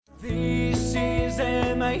This is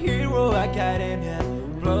My Hero Academia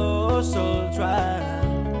Plus Ultra.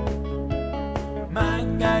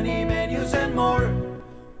 Manga, anime, news and more.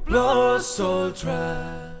 Plus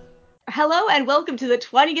Ultra. Hello and welcome to the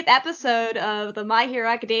 20th episode of the My Hero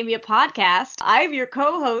Academia podcast. I'm your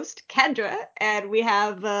co-host, Kendra, and we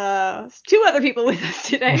have two other people with us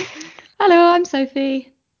today. Hello, I'm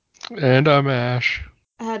Sophie. And I'm Ash.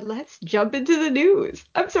 And let's jump into the news.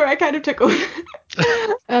 I'm sorry, I kind of took over.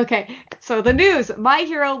 Okay, so the news. My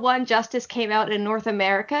Hero 1 Justice came out in North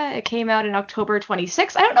America. It came out in October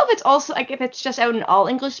 26th. I don't know if it's also, if it's just out in all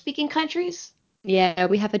English-speaking countries. Yeah,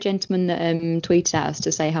 we have a gentleman that tweeted at us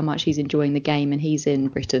to say how much he's enjoying the game, and he's in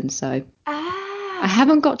Britain, so I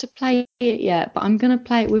haven't got to play it yet, but I'm going to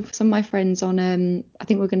play it with some of my friends on, I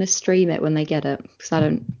think we're going to stream it when they get it, because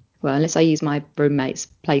unless I use my roommate's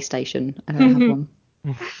PlayStation, I don't have one.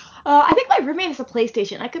 I think my roommate has a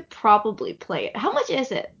PlayStation. I could probably play it. How much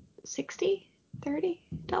is it? $60? $30?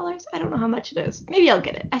 I don't know how much it is. Maybe I'll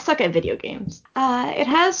get it. I suck at video games. It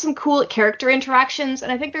has some cool character interactions,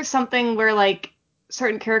 and I think there's something where, like,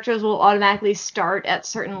 certain characters will automatically start at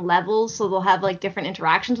certain levels, so they'll have, like, different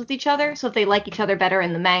interactions with each other. So if they like each other better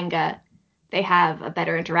in the manga, they have a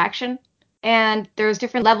better interaction. And there's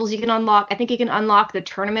different levels you can unlock. I think you can unlock the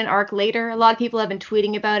tournament arc later. A lot of people have been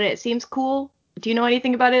tweeting about it. It seems cool. Do you know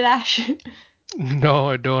anything about it, Ash? No,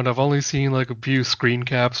 I don't. I've only seen like a few screen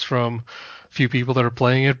caps from a few people that are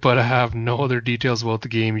playing it, but I have no other details about the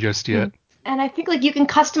game just yet. And I think like you can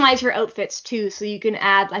customize your outfits too, so you can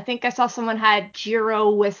add. I think I saw someone had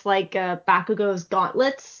Jiro with like Bakugo's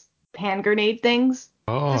gauntlets, hand grenade things.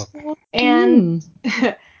 Oh, And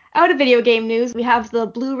out of video game news, we have the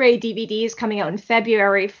Blu-ray DVDs coming out in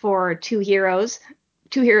February for Two Heroes,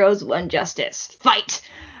 One Justice, Fight.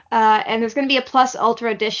 And there's going to be a Plus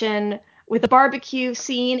Ultra edition with a barbecue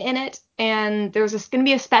scene in it, and there's going to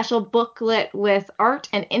be a special booklet with art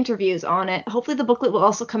and interviews on it. Hopefully the booklet will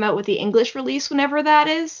also come out with the English release whenever that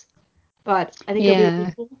is, but I think it'll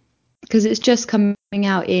be cool. Because it's just coming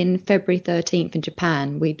out in February 13th in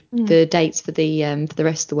Japan. The dates for the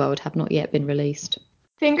rest of the world have not yet been released.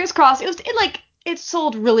 Fingers crossed. It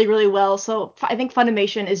sold really, really well, so I think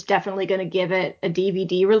Funimation is definitely going to give it a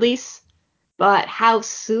DVD release. But how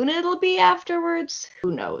soon it'll be afterwards,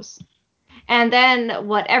 who knows? And then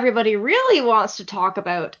what everybody really wants to talk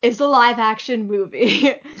about is the live-action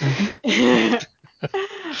movie.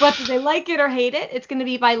 Whether they like it or hate it, it's going to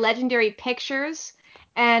be by Legendary Pictures,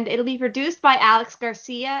 and it'll be produced by Alex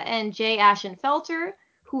Garcia and Jay Ashenfelter,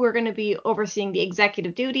 who are going to be overseeing the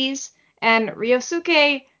executive duties, and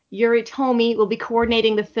Ryosuke Yoritomi will be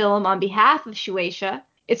coordinating the film on behalf of Shueisha.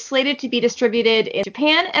 It's slated to be distributed in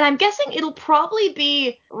Japan, and I'm guessing it'll probably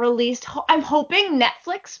be released. I'm hoping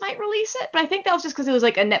Netflix might release it, but I think that was just because it was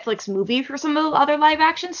like a Netflix movie for some of the other live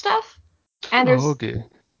action stuff. And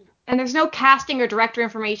there's no casting or director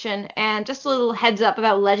information, and just a little heads up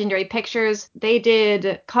about Legendary Pictures. They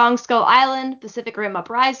did Kong Skull Island, Pacific Rim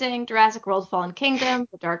Uprising, Jurassic World Fallen Kingdom,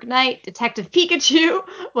 The Dark Knight, Detective Pikachu.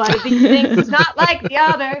 One of these things is not like the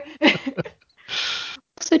other.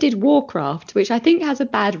 Also did Warcraft, which I think has a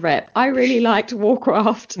bad rep. I really liked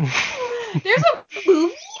Warcraft. There's a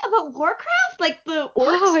movie about Warcraft? Like the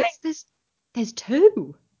orcs? There's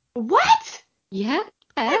two. What? Yeah.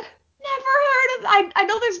 I've never heard of I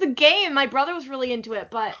know there's the game. My brother was really into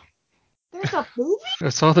it, but there's a movie? I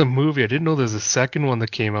saw the movie. I didn't know there's a second one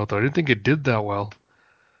that came out, though. I didn't think it did that well.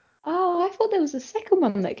 Oh, I thought there was a second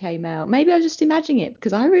one that came out. Maybe I was just imagining it,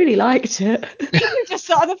 because I really liked it. You just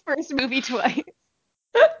saw the first movie twice.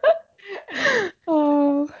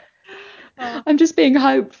 I'm just being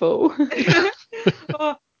hopeful.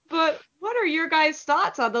 But what are your guys'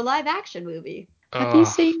 thoughts on the live action movie? Have you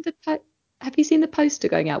seen the poster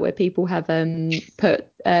going out where people have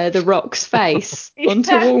put The Rock's face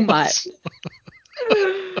onto Walmart?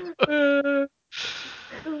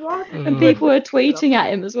 And people are tweeting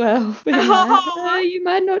at him as well.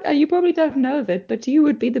 You probably don't know that, but you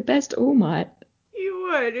would be the best All Might. You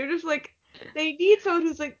would. You're just like, they need someone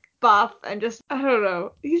who's like buff and just, I don't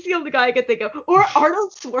know. He's the only guy I can think of. Or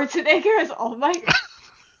Arnold Schwarzenegger as All Might.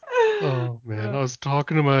 Oh man, I was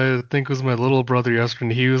talking to I think it was my little brother yesterday,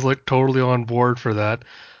 and he was like totally on board for that.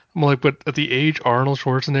 I'm like, but at the age Arnold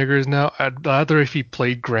Schwarzenegger is now, I'd rather if he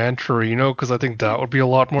played Gran Torino, because I think that would be a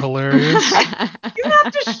lot more hilarious. You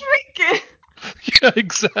have to shrink it. Yeah,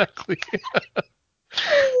 exactly.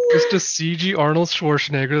 Just a CG Arnold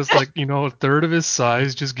Schwarzenegger that's like, a third of his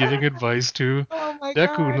size, just giving advice to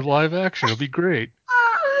Deku in the live action. It'll be great.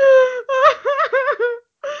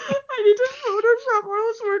 I need to Photoshop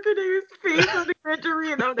Arnold Schwarzenegger's face on the Gran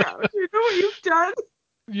Torino now. Do you know what you've done?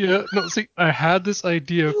 Yeah, no, see, I had this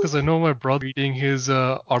idea because I know my brother reading his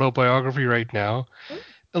autobiography right now.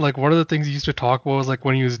 And like one of the things he used to talk about was like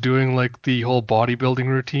when he was doing like the whole bodybuilding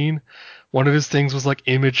routine. One of his things was like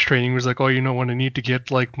image training. He was like, oh, when I need to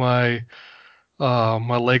get like my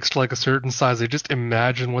legs to like a certain size, I just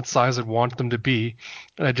imagine what size I'd want them to be,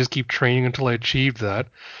 and I just keep training until I achieve that.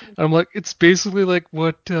 And I'm like, it's basically like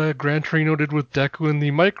what Gran Torino did with Deku in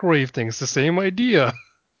the microwave thing. It's the same idea.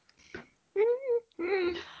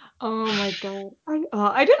 Oh my god.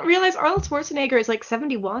 I didn't realize Arnold Schwarzenegger is like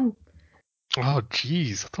 71. Oh,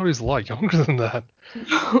 jeez, I thought he was a lot younger than that.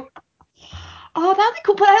 Oh, that'd be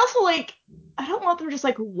cool. But I also like, I don't want them to just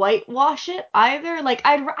like whitewash it either. Like,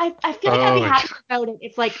 I feel like I'd be Oh, happy about it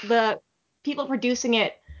if like the people producing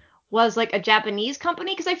it was like a Japanese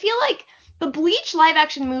company, because I feel like the Bleach live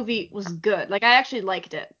action movie was good. Like, I actually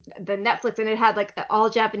liked it. The Netflix, and it had like the all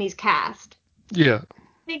Japanese cast. yeah.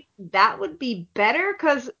 I think that would be better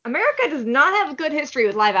because America does not have a good history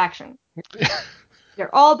with live action.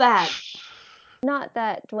 They're all bad. Not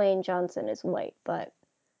that Dwayne Johnson is white, but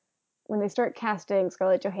when they start casting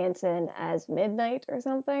Scarlett Johansson as Midnight or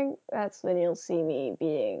something, that's when you'll see me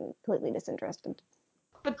being completely disinterested.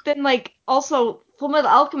 But then, like, also, Fullmetal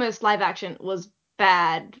Alchemist live action was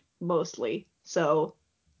bad mostly. So,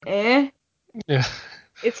 eh. Yeah.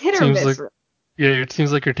 It's hit or Seems miss. like Yeah, it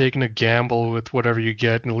seems like you're taking a gamble with whatever you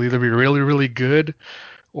get, and it'll either be really, really good,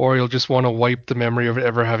 or you'll just want to wipe the memory of it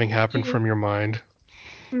ever having happened from your mind.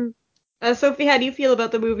 Sophie, how do you feel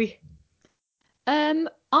about the movie?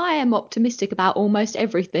 I am optimistic about almost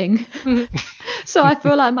everything. So I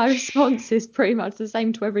feel like my response is pretty much the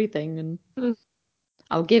same to everything, and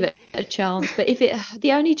I'll give it a chance. But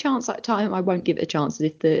the only chance at time I won't give it a chance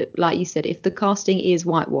is like you said, if the casting is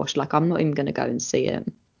whitewashed, like I'm not even going to go and see it.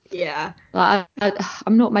 Yeah. Like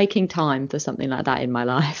I'm not making time for something like that in my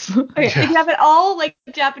life. Okay, Yeah. if you have it all like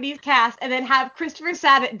Japanese cast and then have Christopher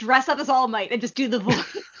Sabat dress up as All Might and just do the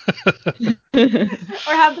voice.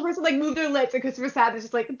 Or have the person like move their lips and Christopher Sabat's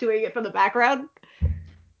just like doing it from the background.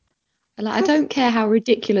 Like I don't care how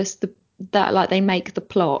ridiculous that like they make the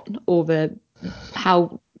plot or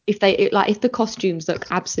how if the costumes look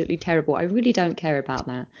absolutely terrible, I really don't care about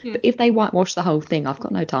that. But if they whitewash the whole thing, I've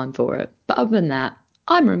got no time for it. But other than that,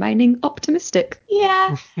 I'm remaining optimistic.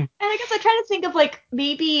 Yeah. And I guess I try to think of like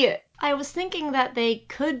maybe I was thinking that they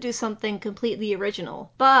could do something completely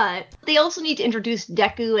original, but they also need to introduce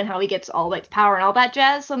Deku and how he gets all like power and all that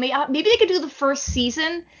jazz. So maybe they could do the first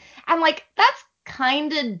season, and like that's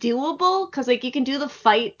kind of doable because like you can do the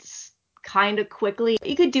fights kind of quickly.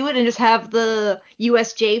 You could do it and just have the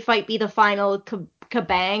USJ fight be the final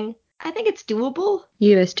kabang. I think it's doable.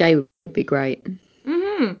 USJ would be great.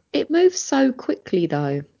 Mm-hmm. It moves so quickly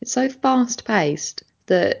though. It's so fast paced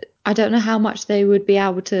that I don't know how much they would be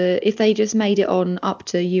able to if they just made it on up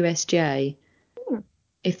to USJ.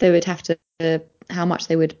 If they would have to how much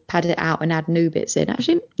they would pad it out and add new bits in.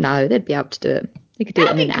 Actually, no, they'd be able to do it. They could do it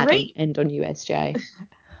and then end on USJ.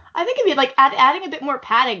 I think it'd be like adding a bit more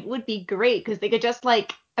padding would be great because they could just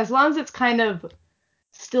like, as long as it's kind of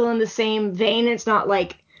still in the same vein, it's not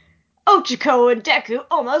like Ochako and Deku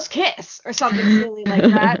almost kiss or something silly like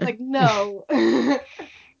that. Like no.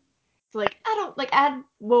 It's like I don't like add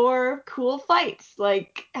more cool fights.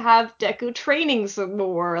 Like have Deku training some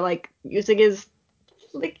more, like using his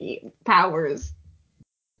flicky powers.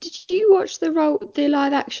 Did you watch the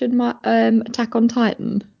live action Attack on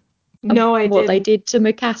Titan? No, I What didn't. they did to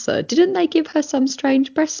Mikasa? Didn't they give her some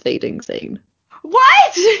strange breastfeeding scene?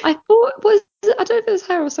 What? I thought I don't know if it was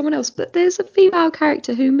her or someone else, but there's a female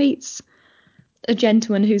character who meets a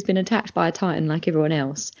gentleman who's been attacked by a Titan like everyone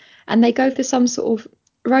else, and they go for some sort of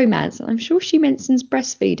romance. And I'm sure she mentions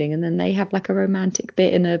breastfeeding, and then they have like a romantic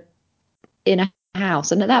bit in a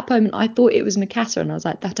house. And at that moment, I thought it was Mikasa, and I was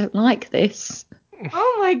like, I don't like this.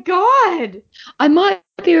 Oh my god. I might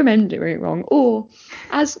be remembering it wrong, or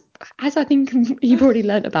as I think you've already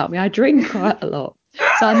learnt about me, I drink quite a lot.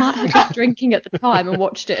 So I might have been drinking at the time and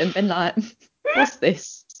watched it and been like, what's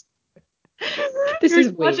this? This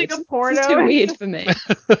is weird. Watching a porno. This is too weird for me.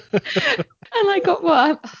 And I got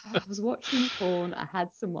I was watching porn, I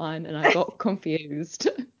had some wine, and I got confused.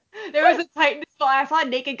 There was a Titan. I saw a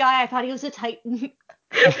naked guy. I thought he was a Titan.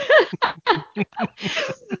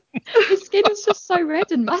 His skin is just so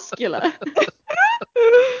red and muscular.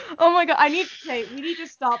 Oh my god! we need to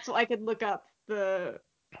stop so I can look up the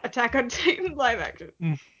Attack on Titan live action.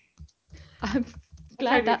 I'm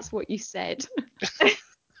glad that's what you said.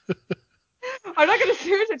 I'm not gonna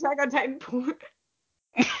search Attack on Titan porn.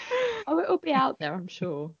 Oh, it'll be out there, I'm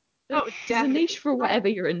sure. Oh, There's a niche for whatever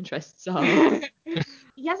your interests are.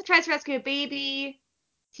 He has to try to rescue a baby.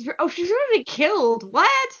 She's already killed.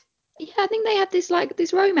 What? Yeah, I think they have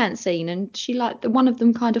this romance scene, and she one of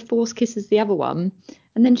them kind of force kisses the other one,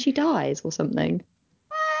 and then she dies or something.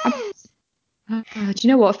 Do you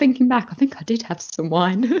know what? Thinking back, I think I did have some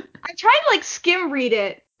wine. I tried to skim read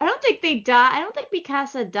it. I don't think they die. I don't think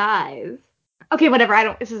Mikasa dies. Okay,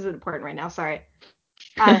 whatever. This isn't important right now. Sorry.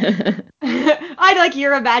 I like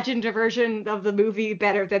your imagined version of the movie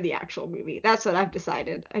better than the actual movie. That's what I've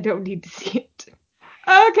decided. I don't need to see it.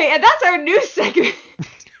 Okay, and that's our news segment.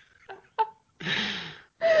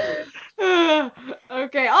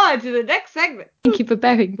 Okay, on to the next segment. Thank you for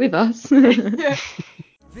bearing with us.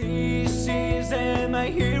 This is My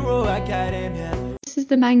Hero Academia. This is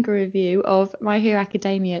the manga review of My Hero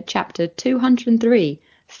Academia chapter 203,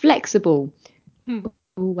 Flexible. Oh,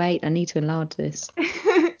 wait, I need to enlarge this.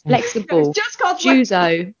 Flexible. It's just called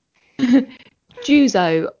Juzo.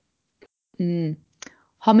 Juzo.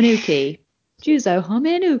 Hominuki. Juzo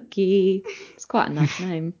Hominuki. It's quite a nice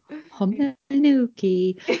name.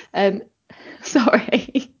 Hominuki.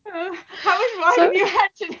 Sorry. How much wine have you had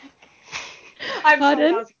today?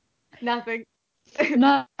 Pardon? Sorry, nothing.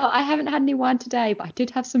 No, I haven't had any wine today, but I did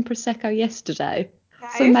have some Prosecco yesterday.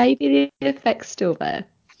 Nice. So maybe the effect's still there.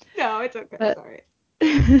 No, it's okay. But sorry.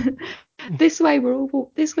 This week we're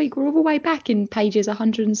all the way back in pages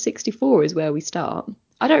 164 is where we start.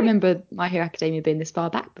 I don't remember My Hero Academia being this far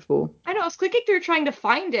back before. I know, I was clicking through trying to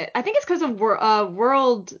find it. I think it's because of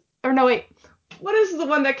World... Or no, wait. What is the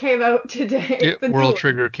one that came out today? Yeah, World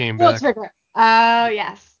Trigger came World back. Trigger. Oh,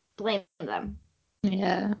 yes. Blame them.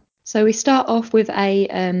 Yeah. So we start off with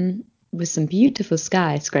with some beautiful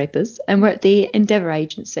skyscrapers, and we're at the Endeavour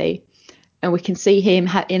Agency, and we can see him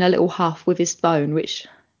in a little huff with his phone,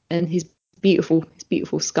 and his beautiful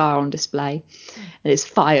scar on display, and his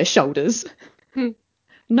fire shoulders.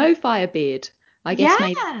 No fire beard. I guess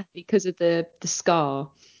maybe because of the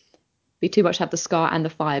scar. Be too much to have the scar and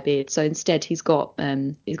the fire beard, so instead he's got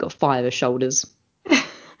fire shoulders.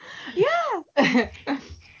 Yeah.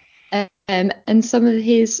 And some of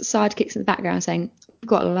his sidekicks in the background saying, "We've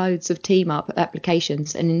got loads of team up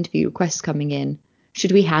applications and interview requests coming in.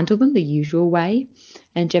 Should we handle them the usual way?"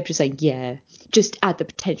 And Jeb just saying, "Yeah, just add the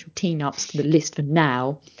potential team ups to the list for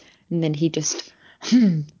now." And then he just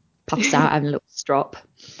puffs out having a little strop.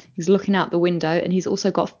 He's looking out the window, and he's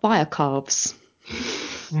also got fire calves.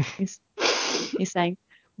 he's saying,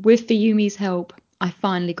 "With Fuyumi's help, I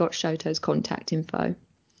finally got Shoto's contact info.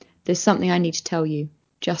 There's something I need to tell you.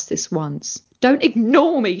 Just this once. Don't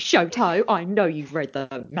ignore me, Shoto. I know you've read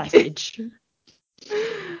the message."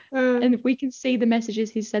 And we can see the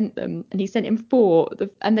messages he sent them. And he sent him 4.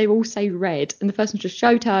 And they all say read. And the first one's just,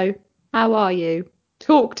 "Shoto, how are you?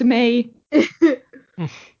 Talk to me."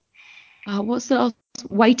 What's that I was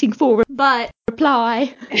waiting for? But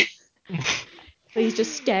reply. So he's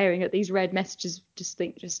just staring at these red messages,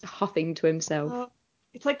 just huffing to himself.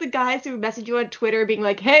 It's like the guys who message you on Twitter being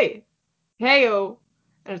like, "Hey, hey-o."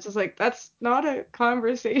 And it's just like, that's not a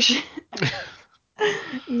conversation.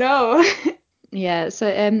 No. Yeah,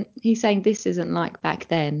 so he's saying this isn't like back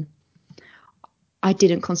then. I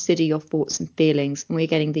didn't consider your thoughts and feelings. And we're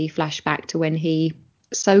getting the flashback to when he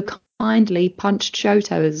so kindly punched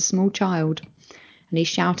Shoto as a small child. And he's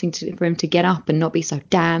shouting for him to get up and not be so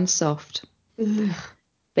damn soft.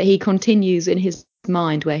 But he continues in his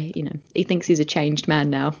mind where, he thinks he's a changed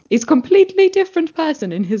man now. He's a completely different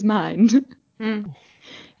person in his mind.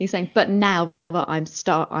 He's saying, but now that I'm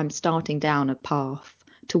starting down a path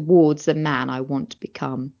towards the man I want to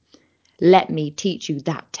become, let me teach you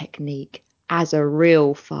that technique as a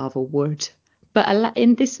real father would. But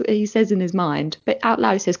in this, he says in his mind, but out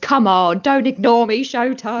loud he says, "Come on, don't ignore me,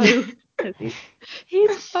 Shoto."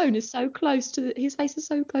 His phone is so close his face is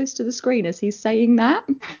so close to the screen as he's saying that.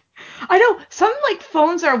 I know, some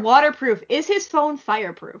phones are waterproof. Is his phone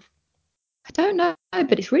fireproof? I don't know,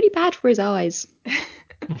 but it's really bad for his eyes.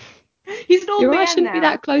 He's an old man. You're right, shouldn't now. be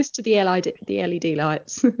that close to the LED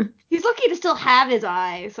lights. He's lucky to still have his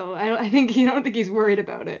eye, so I don't think he's worried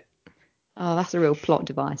about it. Oh, that's a real plot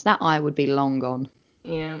device. That eye would be long gone.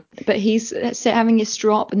 Yeah. But he's having his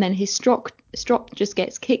strop, and then his strop just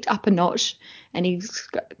gets kicked up a notch, and he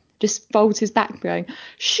just folds his back going,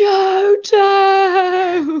 "Shoto!"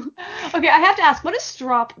 Okay, I have to ask, what does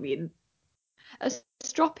strop mean? A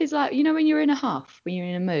strop is like, when you're in a huff, when you're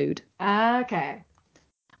in a mood. Okay.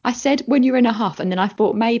 I said when you're in a huff, and then I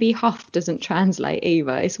thought maybe huff doesn't translate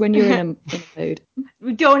either. It's when you're in a mood.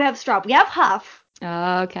 We don't have strop. We have huff.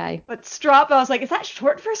 Okay. But strop, I was like, is that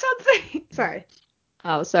short for something? Sorry.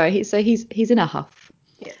 Oh, sorry. He's in a huff.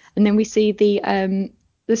 Yes. And then we see the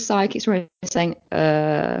psychics saying,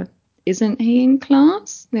 isn't he in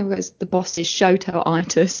class? There was the boss's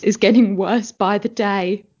shoto-itis is getting worse by the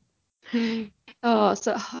day. Oh,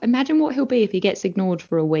 so imagine what he'll be if he gets ignored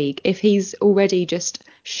for a week. If he's already just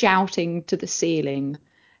shouting to the ceiling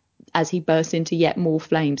as he bursts into yet more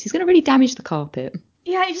flames, he's going to really damage the carpet.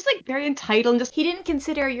 Yeah, he's just like very entitled and just he didn't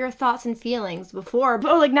consider your thoughts and feelings before.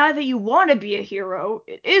 But like now that you want to be a hero,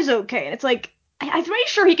 it is okay. And it's like I'm pretty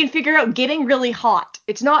sure he can figure out getting really hot.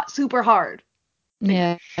 It's not super hard.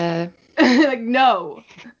 Yeah. Like no.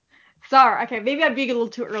 Sorry. Okay, maybe I'm being a little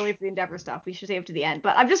too early for the Endeavor stuff. We should save it to the end.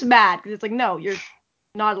 But I'm just mad because it's like no, you're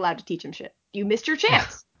not allowed to teach him shit. You missed your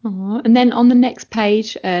chance. Aww. And then on the next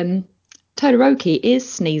page, Todoroki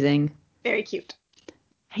is sneezing. Very cute.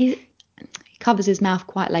 He covers his mouth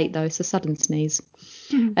quite late though, it's a sudden sneeze.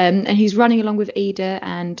 And he's running along with Ida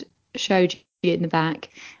and Shoji in the back.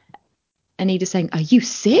 And Ida's saying, "Are you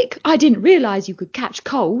sick? I didn't realise you could catch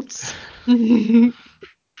colds."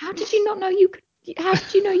 How did you not know you could? How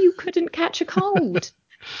did you know you couldn't catch a cold?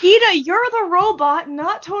 Ida, you're the robot,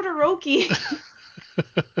 not Todoroki.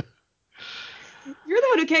 You're the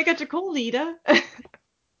one who can't catch a cold, Ida.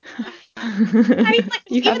 And he's like,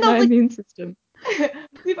 You have no immune system.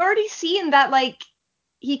 We've already seen that, like,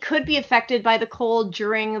 he could be affected by the cold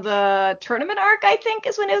during the tournament arc, I think,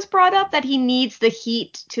 is when it was brought up, that he needs the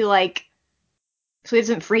heat to, like, so he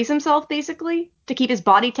doesn't freeze himself, basically, to keep his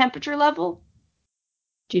body temperature level.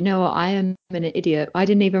 Do you know what? I am an idiot. I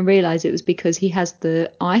didn't even realise it was because he has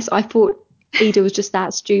the ice. I thought Ida was just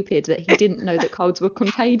that stupid that he didn't know that colds were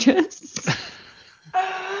contagious.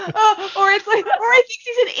 Or it's like, or I think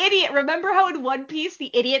he's an idiot. Remember how in One Piece the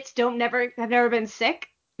idiots have never been sick?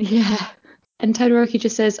 Yeah. And Todoroki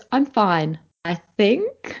just says, "I'm fine, I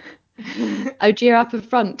think." Ojira up in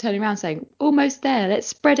front, turning around saying, "Almost there. Let's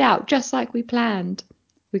spread out just like we planned."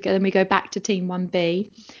 Then we go back to Team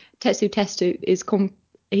 1B. Tetsu is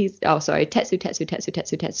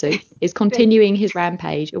continuing his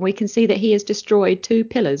rampage, and we can see that he has destroyed 2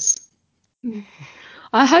 pillars.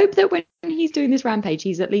 I hope that when he's doing this rampage,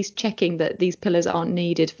 he's at least checking that these pillars aren't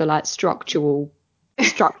needed for like structural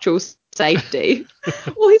safety.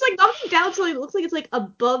 Well, he's like knocking down so it looks like it's like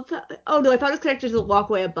above. Oh no, I thought it was connected to the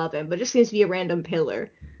walkway above him, but it just seems to be a random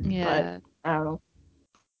pillar. Yeah. But I don't know.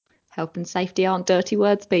 Health and safety aren't dirty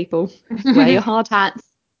words, people. Wear your hard hats.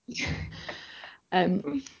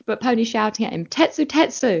 But Pony's shouting at him,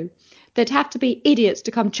 Tetsu, there'd have to be idiots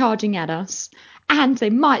to come charging at us, and they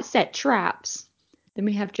might set traps. Then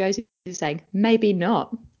we have Josie saying, "Maybe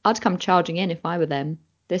not. I'd come charging in if I were them.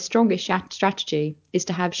 Their strongest strategy is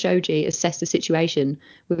to have Shoji assess the situation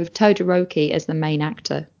with Todoroki as the main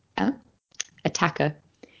attacker.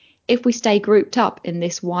 If we stay grouped up in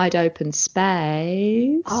this wide open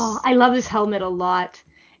space..." Oh, I love this helmet a lot.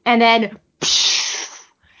 And then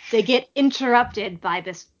they get interrupted by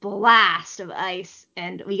this blast of ice,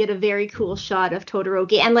 and we get a very cool shot of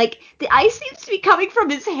Todoroki. And like the ice seems to be coming from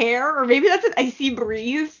his hair, or maybe that's an icy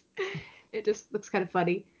breeze. It just looks kind of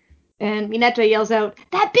funny. And Minato yells out,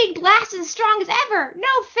 "That big blast is as strong as ever!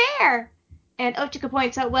 No fair!" And Ochika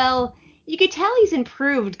points out, well, you could tell he's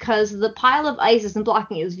improved because the pile of ice isn't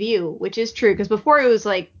blocking his view, which is true, because before it was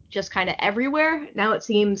like just kind of everywhere. Now it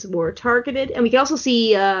seems more targeted. And we can also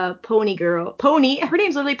see Pony, her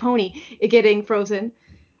name's literally Pony, getting frozen.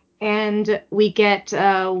 And we get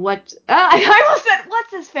I almost said,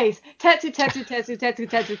 what's his face? Tetsu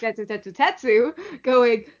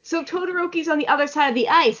going, "So Todoroki's on the other side of the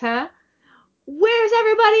ice, huh? Where's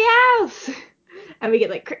everybody else?" And we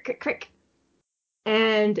get like crick, crick, crick.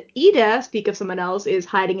 And Ida, speak of someone else, is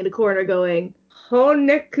hiding in the corner going,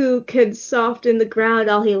 "Honeku can soften the ground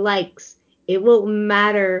all he likes. It won't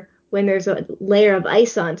matter when there's a layer of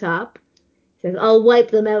ice on top." He says, "I'll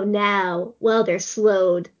wipe them out now while they're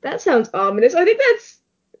slowed." That sounds ominous. I think that's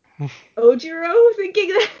Ojiro thinking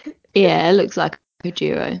that. Yeah, it looks like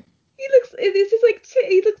Ojiro. He looks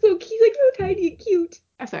so tiny and cute.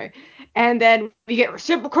 I'm sorry. And then we get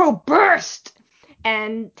reciprocal burst.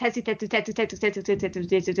 And Tetsu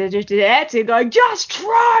going, "Just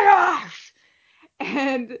try us!"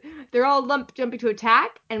 And they're all jumping to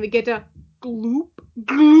attack, and we get a gloop,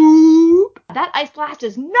 gloop. That ice blast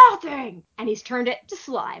is nothing! And he's turned it to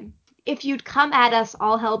slime. "If you'd come at us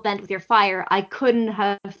all hell-bent with your fire, I couldn't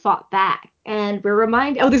have fought back." And we're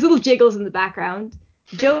reminded, there's little jiggles in the background.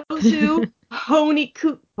 Josu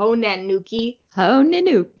Honenuki.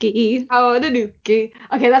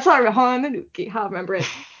 Okay, that's how I remember it.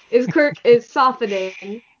 Is Kirk is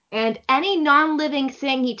softening, and any non-living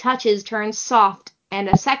thing he touches turns soft, and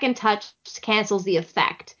a second touch cancels the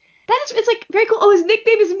effect. It's like very cool. Oh, his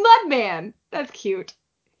nickname is Mudman. That's cute.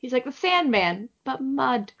 He's like the Sandman, but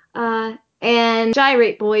mud. And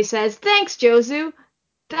Gyrate Boy says, "Thanks, Jozu.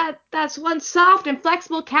 That's one soft and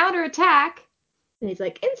flexible counterattack." And he's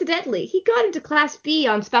like, "Incidentally, he got into Class B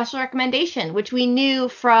on special recommendation, which we knew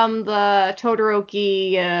from the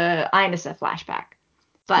Todoroki Inasa flashback.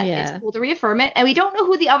 But it's cool to reaffirm it. And we don't know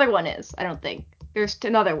who the other one is, I don't think. There's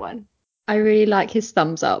another one." I really like his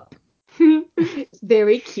thumbs up. It's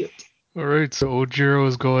very cute. Alright, so Ojiro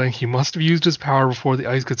is going, he must have used his power before the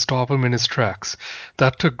ice could stop him in his tracks.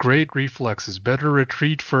 That took great reflexes. Better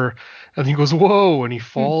retreat for... And he goes, whoa! And he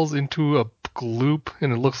falls into a gloop,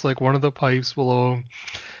 and it looks like one of the pipes below him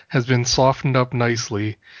has been softened up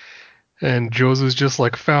nicely. And Josu's just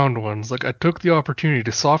like, found one. It's like, I took the opportunity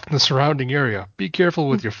to soften the surrounding area. Be careful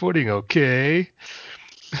with your footing, okay?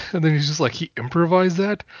 And then he's just like, he improvised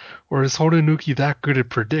that? Or is Hononuki that good at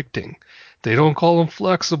predicting? They don't call him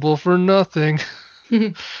flexible for nothing.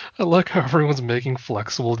 I like how everyone's making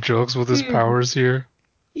flexible jokes with his powers here.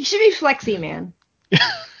 You should be flexy, man.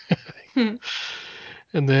 And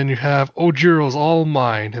then you have Ojiro's All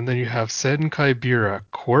Mine, and then you have Senkai Bira,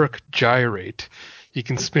 Quirk Gyrate. He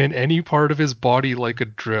can spin any part of his body like a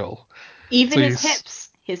drill. Even so his hips.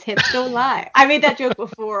 His hips don't lie. I made that joke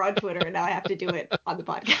before on Twitter, and now I have to do it on the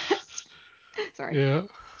podcast. Sorry. Yeah.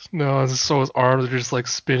 No, so his arms are just like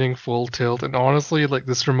spinning full tilt, and honestly, like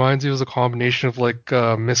this reminds me of a combination of like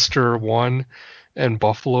Mr. One and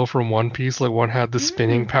Buffalo from One Piece. Like one had the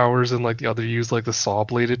spinning powers, and like the other used like the saw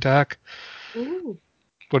blade attack. Ooh.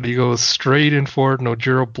 But he goes straight in for it, and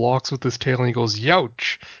Ojiro blocks with his tail, and he goes,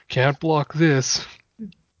 "Youch! Can't block this."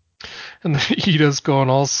 And then Ida's going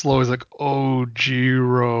all slow. He's like,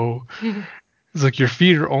 "Ojiro." He's like, your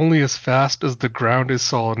feet are only as fast as the ground is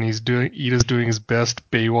solid, and Ida's doing his best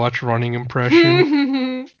Baywatch running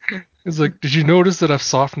impression. He's like, did you notice that I've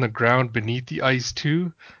softened the ground beneath the ice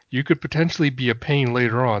too? You could potentially be a pain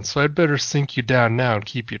later on, so I'd better sink you down now and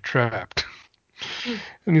keep you trapped.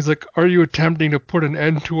 And he's like, are you attempting to put an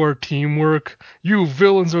end to our teamwork? You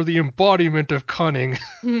villains are the embodiment of cunning.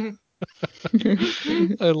 I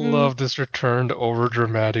love this return to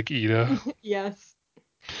overdramatic Ida. Yes.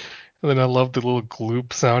 And then I love the little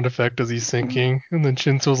gloop sound effect as he's sinking. And then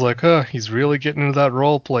Shinso's like, he's really getting into that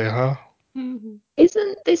role play, huh?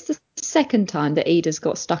 Isn't this the second time that Ida's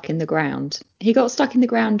got stuck in the ground? He got stuck in the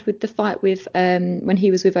ground with the fight with when he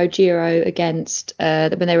was with Ojiro against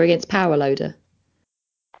when they were against Power Loader.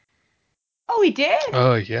 Oh, he did?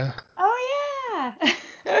 Oh, yeah. Oh, yeah.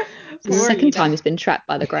 The second time he's been trapped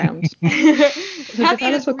by the ground. Have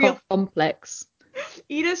Ida's real complex.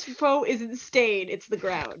 Ida's foe isn't stain, it's the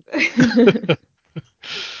ground. And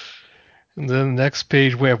then the next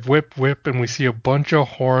page we have whip whip, and we see a bunch of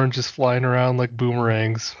horns just flying around like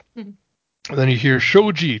boomerangs. And then you hear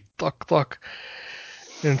Shoji, thuck thuck.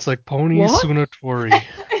 And it's like Pony Sunatori.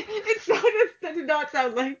 That did not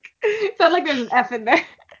sound like there's an F in there.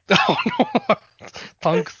 Oh no.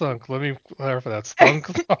 Thunk thunk. Let me clarify that. Thunk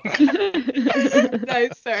thunk.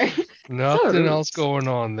 Nice, sorry. Nothing else going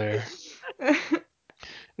on there.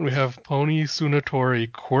 We have Pony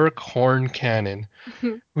Sunatori Quirk Horn Cannon.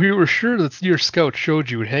 We were sure that your scout showed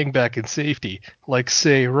you would hang back in safety, like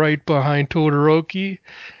say right behind Todoroki,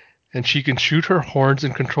 and she can shoot her horns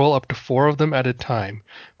and control up to 4 of them at a time.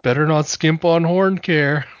 Better not skimp on horn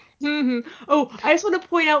care. Oh, I just want to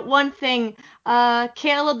point out one thing.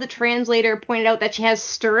 Caleb, the translator, pointed out that she has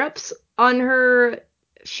stirrups on her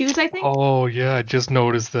shoes, I think. Oh, yeah, I just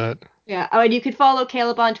noticed that. Yeah, and you could follow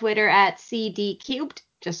Caleb on Twitter at CDCubed,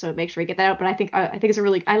 just so make sure you get that out. But I think it's a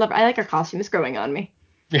really I like her costume. It's growing on me.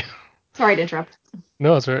 Yeah. Sorry to interrupt.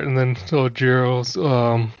 No, it's right. And then Jiro's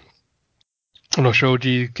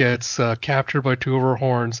Shoji gets captured by 2 of her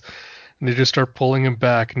horns, and they just start pulling him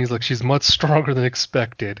back. And he's like, she's much stronger than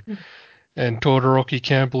expected. And Todoroki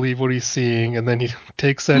can't believe what he's seeing, and then he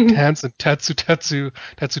takes that dance and Tetsu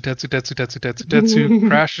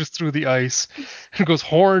crashes through the ice and goes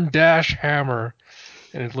horn dash hammer.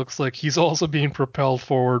 And it looks like he's also being propelled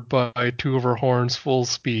forward by 2 of her horns full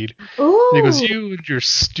speed. Ooh. And he goes, you and your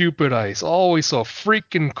stupid ice, always so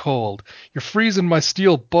freaking cold. You're freezing my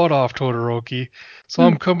steel butt off, Todoroki. So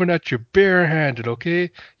I'm coming at you barehanded,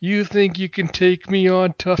 okay? You think you can take me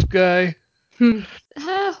on, tough guy?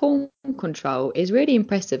 Her horn control is really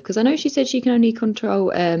impressive, because I know she said she can only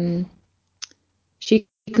control she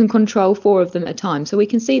can control 4 of them at a time. So we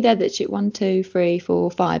can see there that she 1, 2, 3,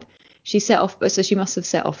 4, 5. She set off, so she must have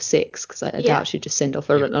set off 6, because I doubt she'd just send off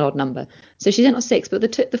an odd number. So she sent off 6, but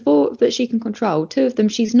the 4 that she can control, 2 of them,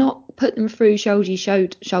 she's not put them through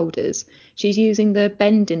Shoji's shoulders. She's using the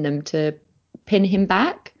bend in them to pin him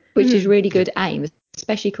back, which is really good aim,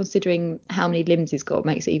 especially considering how many limbs he's got.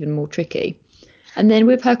 Makes it even more tricky. And then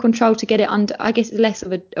with her control to get it under, I guess it's less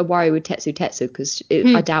of a worry with Tetsu because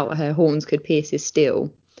I doubt her horns could pierce his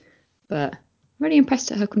steel. But I'm really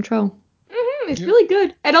impressed at her control. It's really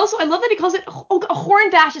good. And also, I love that he calls it a horn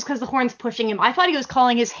bash just because the horn's pushing him. I thought he was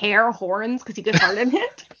calling his hair horns because he could harden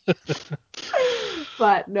it.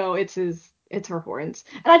 But no, it's her horns.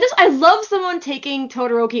 And I love someone taking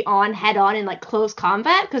Todoroki on head on in like close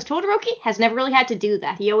combat because Todoroki has never really had to do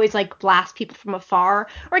that. He always like blasts people from afar.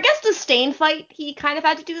 Or I guess the Stain fight, he kind of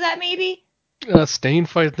had to do that maybe. Stain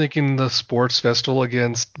fight, thinking the sports festival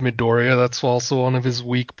against Midoriya, that's also one of his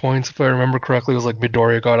weak points, if I remember correctly. It was like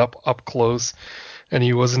Midoriya got up close and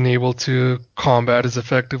he wasn't able to combat as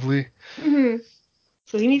effectively. Mm-hmm.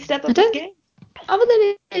 So he needs to step up his game. Other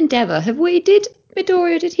than Endeavour, did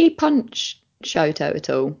he punch Shoto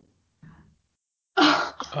at all?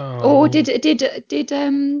 Or did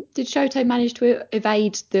Shoto manage to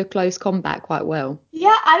evade the close combat quite well?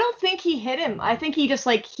 Yeah, I don't think he hit him. I think he just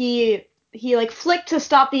like he like flicked to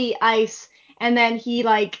stop the ice, and then he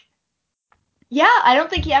like, yeah, I don't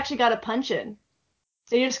think he actually got a punch in.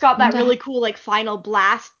 So you just got that really cool like final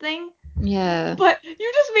blast thing. Yeah. But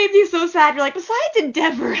you just made me so sad. You're like, besides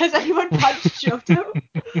Endeavor, has anyone punched Shoto?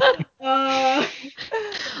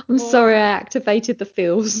 I'm sorry I activated the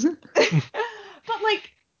feels. But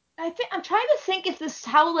like, I'm trying to think if this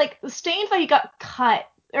how like the Stain fight he got cut.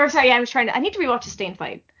 Or sorry, I need to rewatch the Stain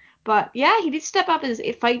fight. But yeah, he did step up his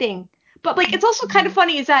fighting. But like, it's also kind of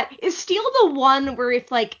funny is steel the one where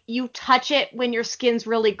if like you touch it when your skin's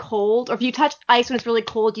really cold, or if you touch ice when it's really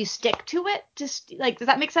cold, you stick to it? Just like, does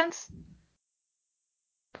that make sense?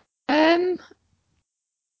 I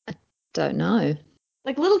don't know.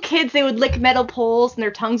 Like little kids, they would lick metal poles and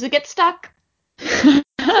their tongues would get stuck.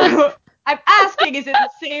 So I'm asking, is it the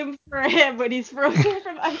same for him when he's frozen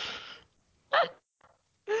from ice?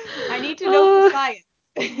 I need to know the science.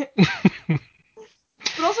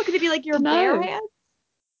 But also, could it be like your bare hands?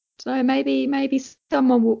 So maybe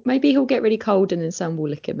he'll get really cold and then someone will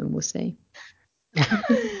lick him and we'll see.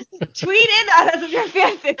 Tweet in at us if you're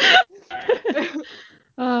fanfic.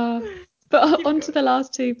 But on to the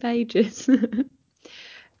last 2 pages.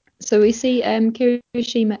 So we see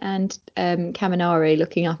Kirishima and Kaminari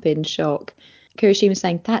looking up in shock. Kirishima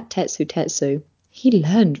saying, that Tetsu, he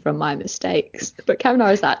learned from my mistakes. But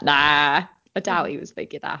Kaminari's like, nah, I doubt he was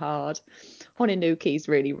thinking that hard. Honinuki's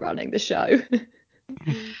really running the show.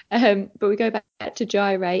 But we go back to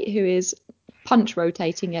Gyrate, who is punch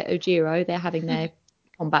rotating at Ojiro. They're having their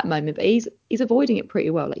combat moment, but he's avoiding it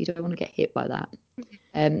pretty well. Like, you don't want to get hit by that.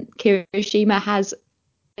 Kirishima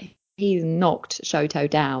he's knocked Shoto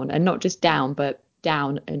down, and not just down, but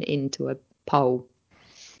down and into a pole.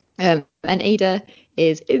 And Ida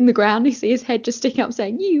is in the ground. You see his head just sticking up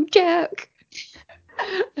saying, you jerk.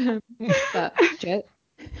 But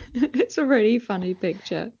it's a really funny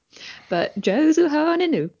picture. But Jozu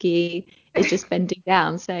Honinuki is just bending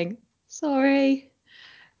down saying, sorry,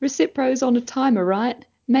 Recipro's on a timer, right?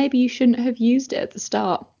 Maybe you shouldn't have used it at the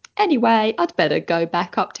start. Anyway, I'd better go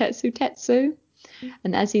back up Tetsu.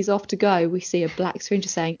 And as he's off to go, we see a black stranger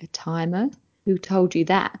saying, a timer? Who told you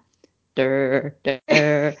that? Durr,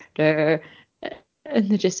 durr, durr. And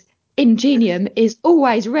they're just, Ingenium is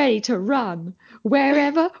always ready to run.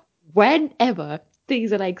 Wherever, whenever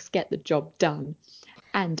these legs get the job done.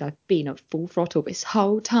 And I've been at full throttle this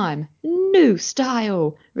whole time. New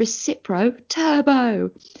style, Recipro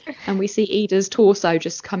Turbo. And we see Ida's torso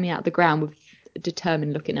just coming out of the ground with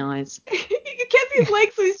determined looking eyes. You can't see his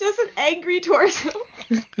legs, so he's just an angry torso.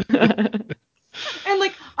 And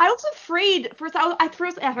like, I was afraid for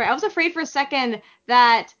a second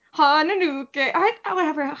that Honinuki,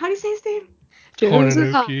 whatever, how do you say his name?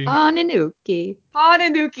 Honinuki.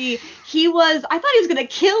 Honinuki. I thought he was gonna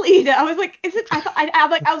kill Ida. I was like,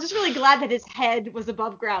 I was just really glad that his head was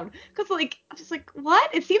above ground, because like, I was just like,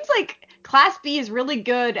 what? It seems like Class B is really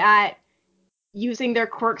good at using their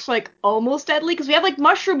quirks like almost deadly, because we have like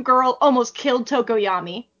Mushroom Girl almost killed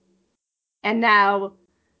Tokoyami, and now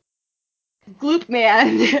Gloop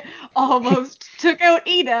Man almost took out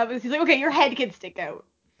Ida, but he's like, okay, your head can stick out.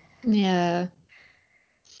 Yeah.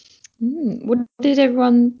 What did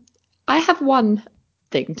everyone... I have one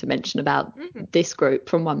thing to mention about this group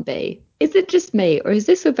from 1B. Is it just me, or is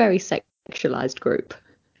this a very sexualized group?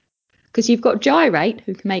 Because you've got Gyrate,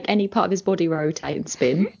 who can make any part of his body rotate and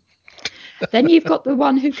spin. Then you've got the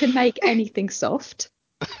one who can make anything soft.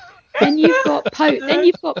 Then you've got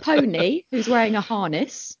Pony, who's wearing a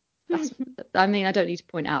harness. I don't need to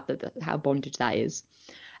point out how bondage that is.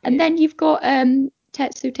 And then you've got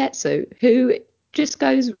Tetsu,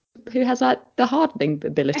 who has like the hardening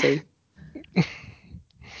ability.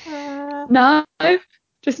 No,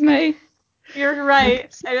 just me. You're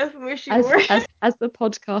right. I just wish you were. As the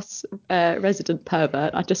podcast's resident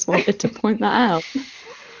pervert, I just wanted to point that out.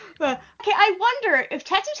 Okay, I wonder if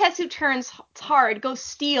Tetsu turns hard, goes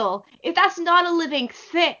steel, if that's not a living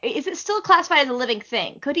thing. Is it still classified as a living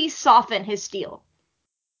thing? Could he soften his steel?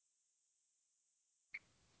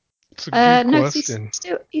 It's a good No, question.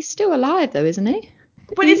 he's still alive though, isn't he?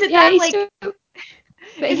 But is it that like?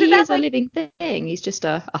 But he is a living thing. He's just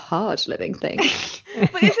a hard living thing.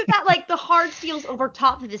 But isn't that like the hard steel's over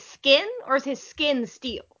top of his skin, or is his skin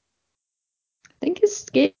steel? I think his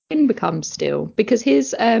skin becomes steel because his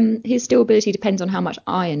steel ability depends on how much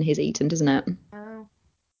iron he's eaten, doesn't it? Oh,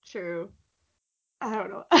 true. I don't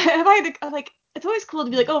know. It's always cool to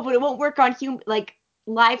be like, oh, but it won't work on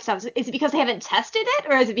live stuff. Is it because they haven't tested it,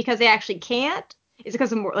 or is it because they actually can't? Is it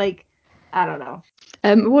because of more I don't know.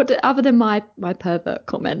 Other than my pervert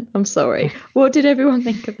comment, I'm sorry. What did everyone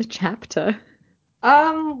think of the chapter?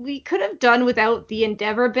 We could have done without the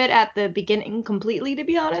Endeavor bit at the beginning completely, to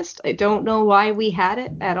be honest. I don't know why we had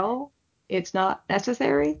it at all. It's not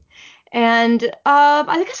necessary. And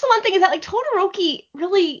I guess the one thing is that like Todoroki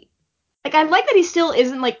really I like that he still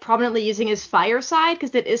isn't like prominently using his fire side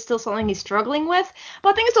because it is still something he's struggling with.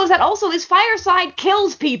 But the thing is though is that also his fire side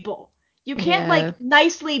kills people. You can't like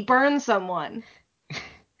nicely burn someone.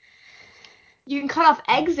 You can cut off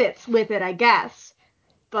exits with it, I guess.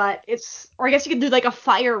 But or I guess you could do like a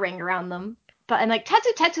fire ring around them. But and like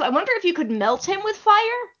Tetsu, I wonder if you could melt him with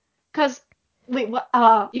fire? Cause wait, what?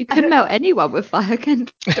 You can melt anyone with fire,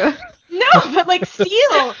 Kendra. No, but like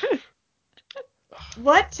steel.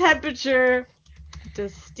 What temperature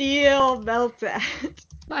does steel melt at?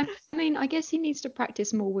 I mean, I guess he needs to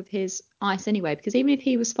practice more with his ice anyway, because even if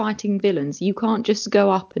he was fighting villains, you can't just go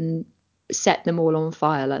up and set them all on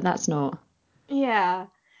fire. Like that's not. Yeah.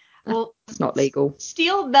 Well, it's not legal.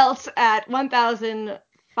 Steel melts at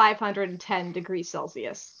 1,510 degrees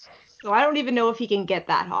Celsius. So I don't even know if he can get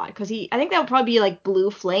that hot because I think that would probably be like blue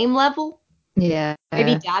flame level. Yeah.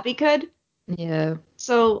 Maybe Dabby could. Yeah.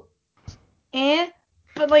 So,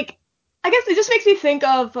 but like, I guess it just makes me think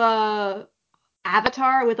of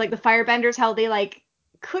Avatar with like the firebenders, how they like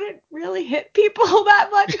couldn't really hit people that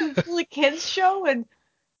much because it's like kids show and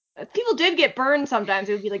people did get burned sometimes.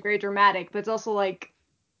 It would be like very dramatic, but it's also like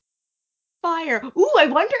fire. Ooh, I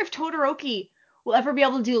wonder if Todoroki will ever be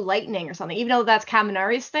able to do lightning or something. Even though that's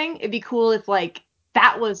Kaminari's thing, it'd be cool if like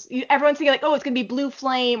that was everyone's thinking like, oh, it's gonna be blue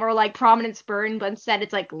flame or like prominence burn, but instead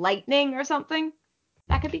it's like lightning or something.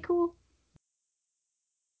 That could be cool.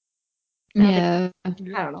 Yeah. I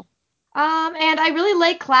don't know. And I really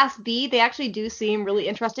like Class B. They actually do seem really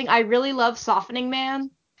interesting. I really love Softening Man.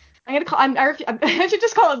 I should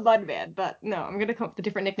just call him Mudman, but no, I'm gonna come up with a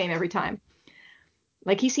different nickname every time.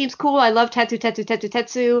 Like, he seems cool. I love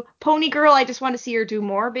Tetsu. Pony Girl, I just want to see her do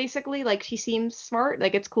more, basically. Like, she seems smart.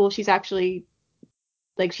 Like, it's cool. She's actually,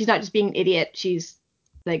 like, she's not just being an idiot. She's,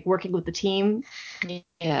 like, working with the team.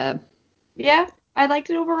 Yeah. Yeah, I liked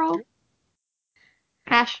it overall.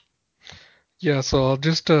 Ash. Yeah, so I'll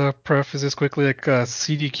just preface this quickly. Like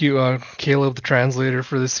CDQ, Caleb, the translator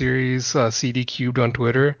for the series, CD Cubed on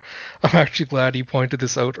Twitter. I'm actually glad he pointed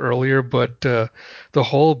this out earlier, but the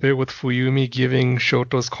whole bit with Fuyumi giving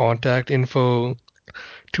Shoto's contact info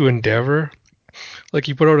to Endeavor, like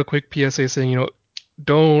he put out a quick PSA saying,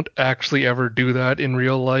 don't actually ever do that in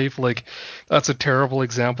real life. Like, that's a terrible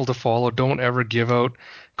example to follow. Don't ever give out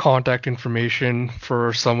contact information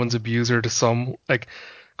for someone's abuser to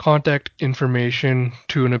contact information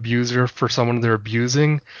to an abuser for someone they're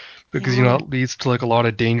abusing, because it leads to like a lot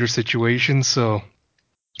of dangerous situations. So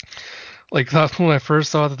like that's when I first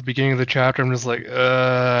saw it at the beginning of the chapter. I'm just like,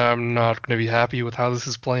 I'm not gonna be happy with how this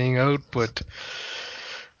is playing out. But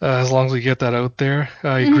as long as we get that out there,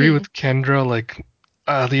 I agree with Kendra. Like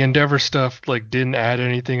the Endeavor stuff like didn't add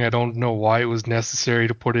anything. I don't know why it was necessary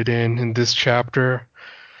to put it in this chapter.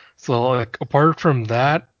 So like apart from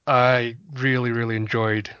that, I really, really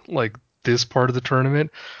enjoyed like this part of the tournament.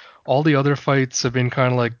 All the other fights have been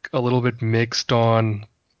kind of like a little bit mixed on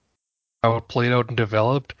how it played out and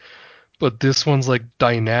developed, but this one's like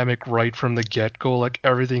dynamic right from the get-go. Like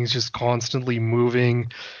everything's just constantly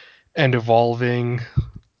moving and evolving,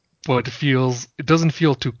 but it doesn't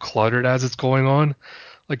feel too cluttered as it's going on.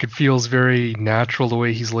 Like it feels very natural the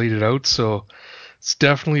way he's laid it out. So it's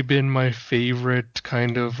definitely been my favorite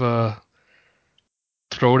kind of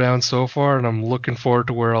throwdown so far, and I'm looking forward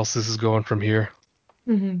to where else this is going from here.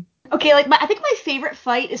 Okay, like I think my favorite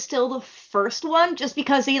fight is still the first one, just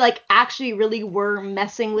because they like actually really were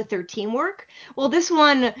messing with their teamwork. Well, this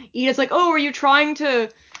one, Ida's like, oh, are you trying to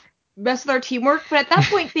mess with our teamwork. But at that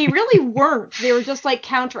point, they really weren't. They were just like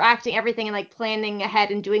counteracting everything and like planning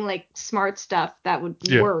ahead and doing like smart stuff that would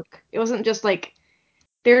work. It wasn't just like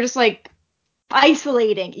they were just like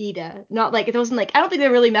isolating Ida. Not like it wasn't like I don't think they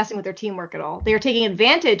were really messing with their teamwork at all. They were taking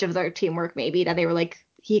advantage of their teamwork, maybe that they were like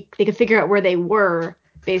they could figure out where they were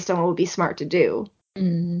based on what would be smart to do.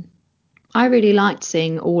 I really liked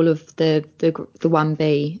seeing all of the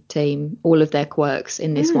 1B team, all of their quirks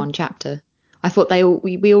in this one chapter. I thought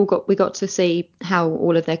we got to see how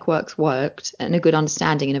all of their quirks worked and a good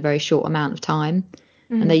understanding in a very short amount of time,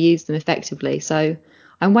 and they used them effectively. So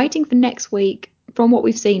I'm waiting for next week. From what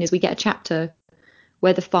we've seen, is we get a chapter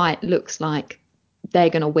where the fight looks like they're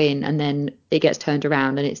going to win, and then it gets turned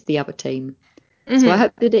around and it's the other team. So I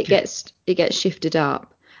hope that it gets shifted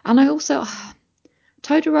up. And I also.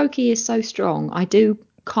 Todoroki is so strong. I do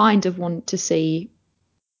kind of want to see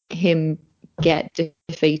him get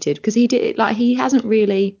defeated because he hasn't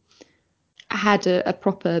really had a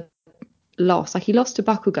proper loss. Like he lost to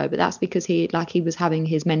Bakugo, but that's because he was having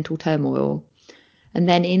his mental turmoil. And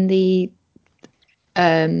then in the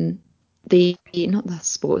not the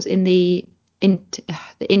sports in the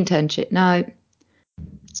internship. No,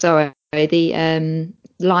 sorry, the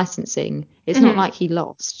licensing. It's not like he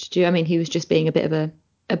lost. Do you know what I mean? He was just being a bit of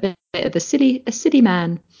a silly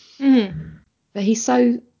man. But he's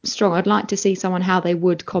so strong. I'd like to see someone how they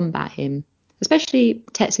would combat him, especially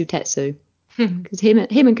Tetsu, because him and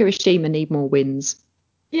Kirishima need more wins.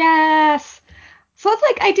 Yes. So it's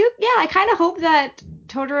like I kind of hope that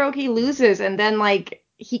Todoroki loses and then like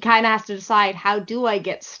he kind of has to decide how do I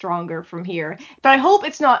get stronger from here. But I hope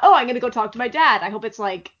it's not, I'm going to go talk to my dad. I hope it's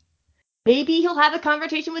like maybe he'll have a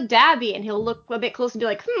conversation with Dabby and he'll look a bit close and be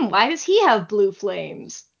like, why does he have blue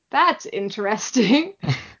flames? That's interesting.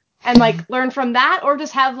 And like learn from that, or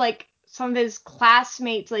just have like some of his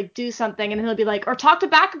classmates like do something and he'll be like, or talk to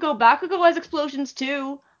Bakugo. Bakugo has explosions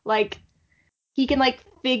too. Like he can like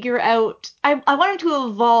figure out. I want him to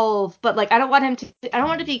evolve, but like I don't want it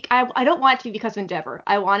to be because of Endeavor.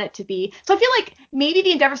 I want it to be. So I feel like maybe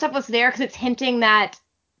the Endeavor stuff was there because it's hinting that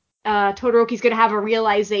Todoroki's gonna have a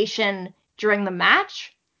realization during the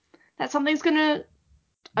match that something's gonna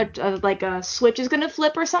like a switch is gonna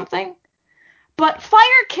flip or something. But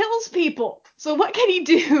fire kills people, so what can he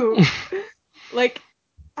do? Like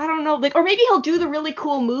I don't know, like or maybe he'll do the really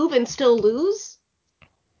cool move and still lose.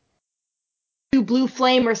 Do blue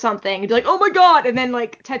flame or something and be like, oh my god, and then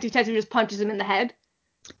like Tetsu just punches him in the head.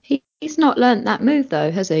 He's not learnt that move though,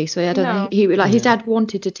 has he? So I don't know. His dad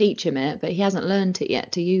wanted to teach him it, but he hasn't learnt it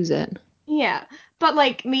yet to use it. Yeah, but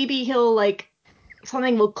like maybe he'll like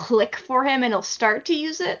something will click for him and he'll start to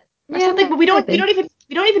use it or something. But we don't even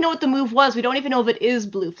know what the move was. We don't even know if it is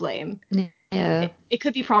blue flame. Yeah. It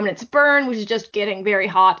could be Prominence Burn, which is just getting very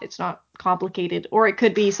hot. It's not complicated, or it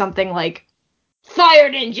could be something like Fire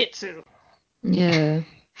Ninjutsu. Yeah.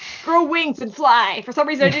 Grow wings and fly. For some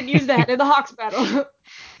reason, I didn't use that in the Hawks battle.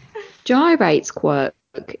 Gyrate's quirk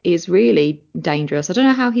is really dangerous. I don't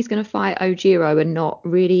know how he's going to fight Ojiro and not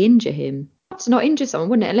really injure him. To not injure someone,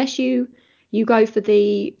 wouldn't it? Unless you go for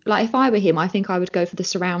the, like if I were him, I think I would go for the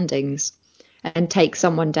surroundings and take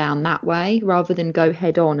someone down that way rather than go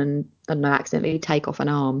head on and accidentally take off an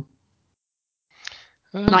arm.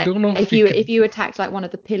 I don't know if you attacked like one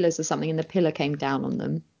of the pillars or something and the pillar came down on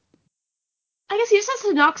them. I guess he just has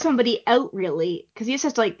to knock somebody out, really, because he just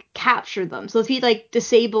has to, like, capture them. So if he, like,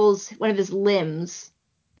 disables one of his limbs.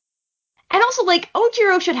 And also, like,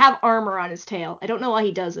 Ojiro should have armor on his tail. I don't know why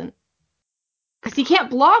he doesn't. Because he can't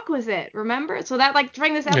block with it, remember? So that, like,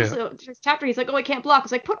 during this episode, this chapter, he's like, I can't block.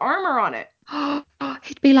 It's like, put armor on it.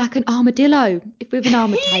 It'd be like an armadillo with an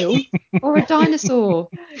armor tail. Or a dinosaur.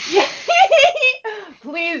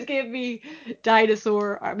 Please give me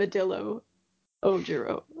dinosaur armadillo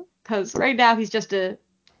Ojiro. Because right now he's just a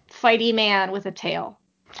fighty man with a tail.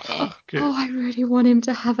 Okay. Oh, I really want him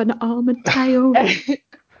to have an armored tail.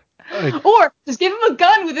 Or just give him a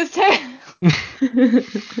gun with his tail.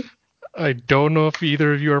 I don't know if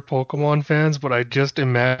either of you are Pokemon fans, but I just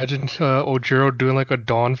imagined Ojiro doing like a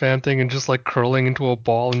Dawn fan thing and just like curling into a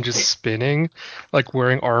ball and just spinning, like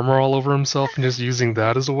wearing armor all over himself and just using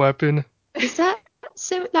that as a weapon. Is that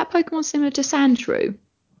Pokemon similar to Sandshrew?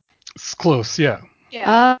 It's close, yeah.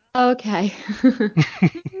 Yeah. Okay.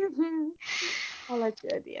 I like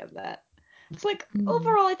the idea of that. It's like,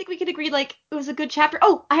 overall, I think we could agree, like, it was a good chapter.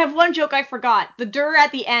 Oh, I have one joke I forgot. The Dura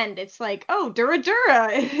at the end. It's like, oh, Dura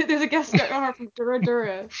Dura. There's a guest star from Dura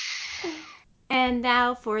Dura. And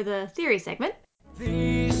now for the theory segment.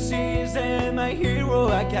 This is My Hero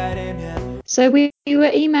Academia. So we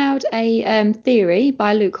were emailed a theory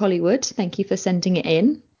by Luke Hollywood. Thank you for sending it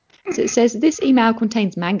in. So it says this email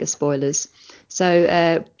contains manga spoilers.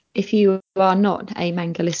 So if you are not a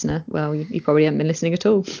manga listener, well, you probably haven't been listening at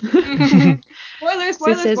all. Spoilers,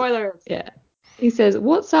 So it says, spoilers. yeah. He says,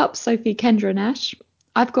 "What's up, Sophie, Kendra, and Ash?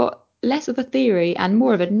 I've got less of a theory and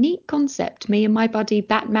more of a neat concept me and my buddy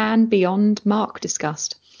Batman Beyond Mark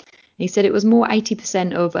discussed." He said it was more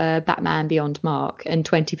 80% of Batman Beyond Mark and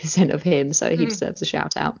 20% of him, so he deserves a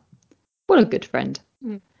shout out. What a good friend.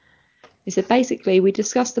 He said, basically, we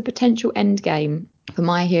discussed the potential end game for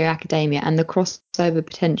My Hero Academia and the crossover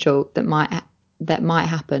potential that might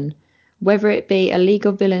happen, whether it be a League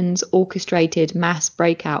of Villains orchestrated mass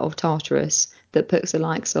breakout of Tartarus that puts the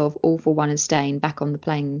likes of All for One and Stain back on the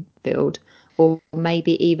playing field, or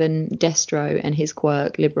maybe even Destro and his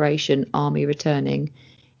quirk Liberation Army returning.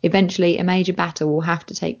 Eventually, a major battle will have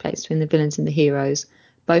to take place between the villains and the heroes,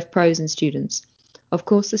 both pros and students. Of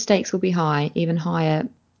course, the stakes will be high, even higher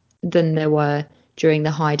than there were during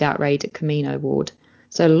the hideout raid at Camino Ward.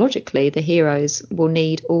 So logically, the heroes will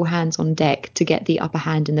need all hands on deck to get the upper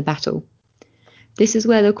hand in the battle. This is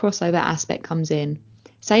where the crossover aspect comes in.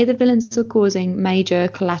 Say the villains are causing major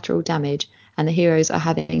collateral damage and the heroes are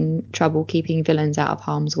having trouble keeping villains out of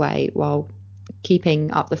harm's way while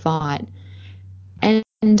keeping up the fight.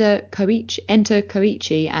 Enter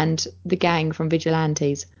Koichi and the gang from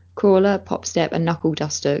Vigilantes. Crawler, Popstep and Knuckle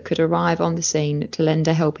Duster could arrive on the scene to lend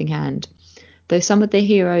a helping hand. Though some of the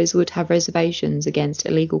heroes would have reservations against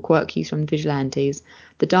illegal quirk use from the Vigilantes,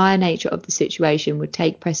 the dire nature of the situation would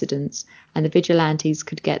take precedence and the Vigilantes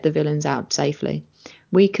could get the villains out safely.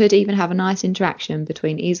 We could even have a nice interaction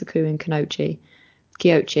between Izuku and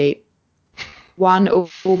Kyochi, one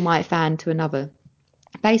All Might fan to another.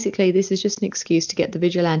 Basically, this is just an excuse to get the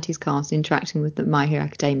Vigilantes cast interacting with the My Hero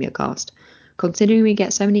Academia cast. Considering we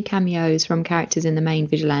get so many cameos from characters in the main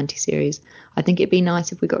Vigilante series, I think it'd be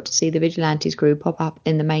nice if we got to see the Vigilantes crew pop up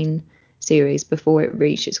in the main series before it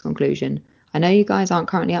reached its conclusion. I know you guys aren't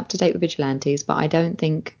currently up to date with Vigilantes, but I don't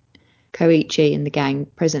think Koichi and the gang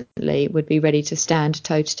presently would be ready to stand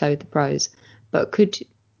toe-to-toe with the pros.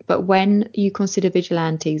 But when you consider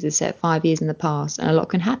Vigilantes is set 5 years in the past, and a lot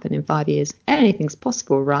can happen in 5 years, anything's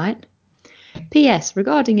possible, right? P.S.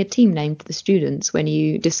 Regarding a team name for the students when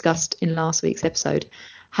you discussed in last week's episode,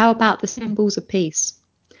 how about the Symbols of Peace?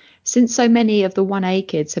 Since so many of the 1A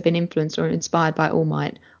kids have been influenced or inspired by All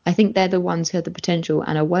Might, I think they're the ones who have the potential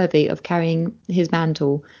and are worthy of carrying his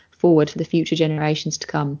mantle forward for the future generations to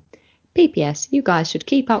come. P.P.S. You guys should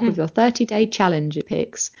keep up with your 30-day challenge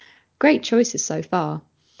picks. Great choices so far.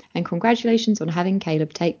 And congratulations on having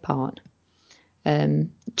Caleb take part.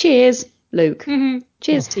 Cheers, Luke.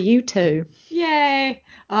 Cheers to you too. Yay.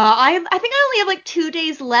 I think I only have like 2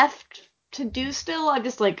 days left to do still. I'm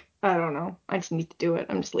just like, I don't know. I just need to do it.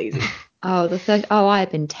 I'm just lazy. I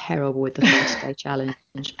have been terrible with the 30-day challenge.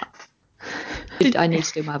 I need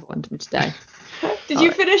to do my other one today. Did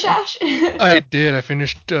you finish, Ash? I did. I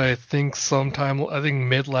finished, I think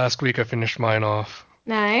mid last week I finished mine off.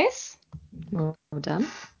 Nice. Well done.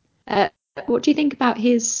 What do you think about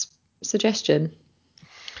his suggestion?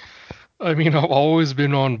 I mean, I've always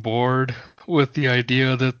been on board with the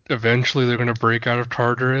idea that eventually they're going to break out of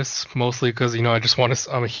Tartarus, mostly because,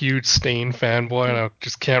 I'm a huge Stain fanboy and I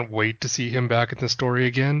just can't wait to see him back in the story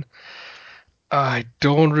again. I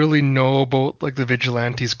don't really know about like the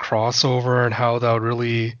Vigilantes crossover and how that would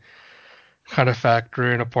really kind of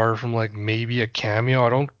factor in apart from like maybe a cameo. I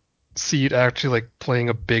don't see it actually like playing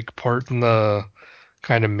a big part in the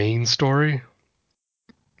kind of main story.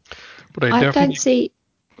 But I definitely don't see.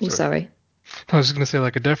 Oh, sorry. I was just gonna say,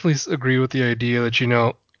 like, I definitely agree with the idea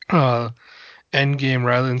that Endgame,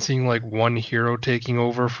 rather than seeing like one hero taking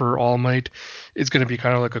over for All Might, is gonna be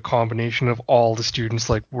kind of like a combination of all the students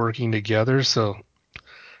like working together. So,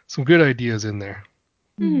 some good ideas in there.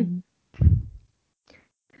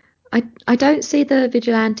 I don't see the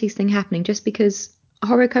Vigilantes thing happening just because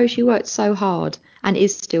Horikoshi worked so hard and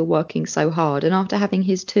is still working so hard. And after having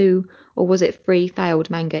his 2, or was it 3 failed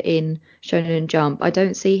manga in Shonen Jump, I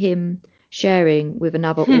don't see him sharing with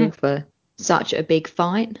another author such a big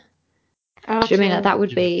fight. Do you know what I mean? That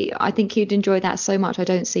would be, I think he'd enjoy that so much. I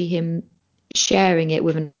don't see him sharing it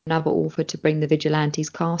with another author to bring the Vigilantes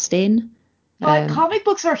cast in. But comic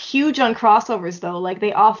books are huge on crossovers, though. Like,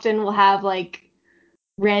 they often will have, like,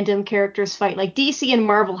 random characters fight. Like, DC and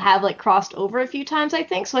Marvel have, like, crossed over a few times, I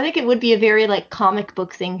think. So I think it would be a very, like, comic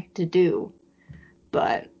book thing to do.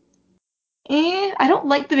 But, I don't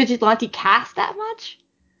like the Vigilante cast that much.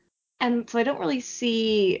 And so I don't really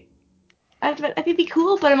see... I think it'd be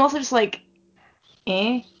cool, but I'm also just like,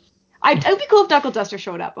 It would be cool if Knuckle Duster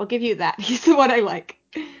showed up. I'll give you that. He's the one I like.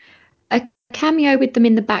 cameo with them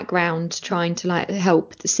in the background trying to like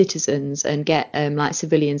help the citizens and get like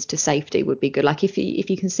civilians to safety would be good. Like if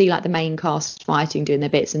you can see like the main cast fighting, doing their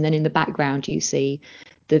bits, and then in the background you see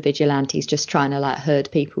the vigilantes just trying to like herd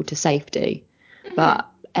people to safety. But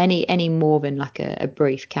any more than like a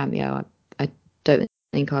brief cameo, I don't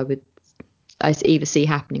think I either see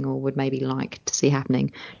happening or would maybe like to see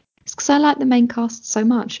happening. It's because I like the main cast so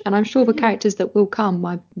much, and I'm sure the characters that will come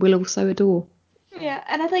I will also adore. Yeah,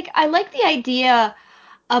 and I like the idea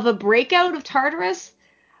of a breakout of Tartarus,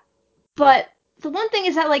 but the one thing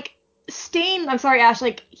is that like Stain, I'm sorry, Ash,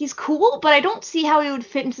 like he's cool, but I don't see how he would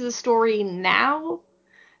fit into the story now.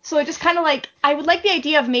 So I just kind of like I would like the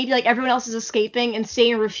idea of maybe like everyone else is escaping and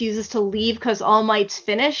Stain refuses to leave because All Might's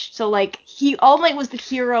finished. So like All Might was the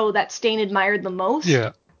hero that Stain admired the most.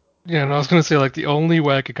 Yeah. Yeah, and I was gonna say like the only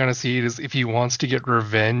way I could kind of see it is if he wants to get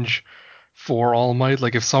revenge for All Might.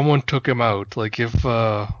 Like if someone took him out, like if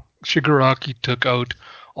Shigaraki took out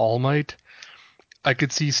All Might, I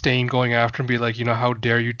could see Stain going after him and be like, how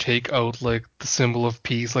dare you take out like the symbol of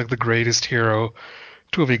peace, like the greatest hero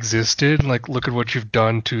to have existed, and like look at what you've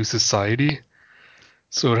done to society.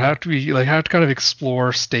 So it'd have to be like have to kind of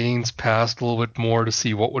explore Stain's past a little bit more to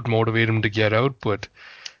see what would motivate him to get out, but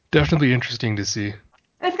definitely interesting to see.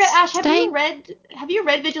 I forgot, Ash, Stain? have you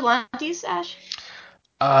read Vigilantes, Ash?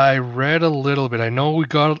 I read a little bit. I know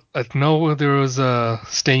there was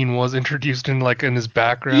Stain was introduced in his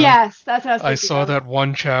background. Yes, that's what I was I thinking saw of. that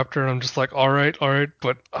one chapter and I'm just like, all right,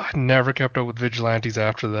 but I never kept up with Vigilantes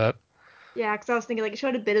after that. Yeah, because I was thinking like it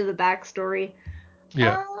showed a bit of the backstory.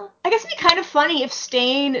 Yeah. I guess it'd be kind of funny if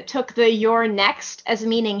Stain took the "you're next" as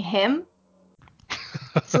meaning him.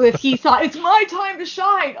 So if he thought it's my time to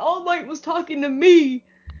shine, All Might was talking to me,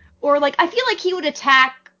 or like I feel like he would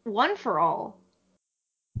attack One for All,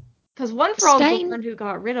 because One for All is the Stain one who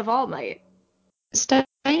got rid of All Might.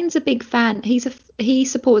 Stain's a big fan. He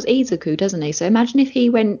supports Izuku, doesn't he? So imagine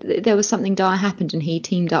if there was something dire happened and he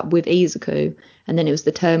teamed up with Izuku, and then it was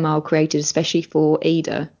the turmoil created, especially for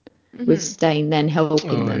Ida, with Stain then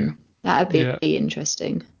helping them. Yeah. That would Yeah. be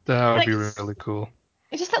interesting. That would Like, be really cool.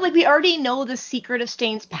 it's just that like we already know the secret of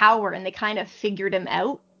Stain's power, and they kind of figured him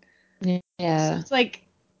out. So Yeah. it's like,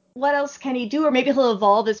 what else can he do? Or maybe he'll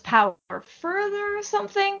evolve his power further or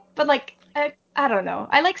something. But like, I don't know.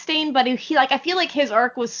 I like Stain, but he like I feel like his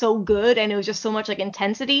arc was so good and it was just so much like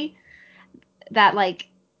intensity that like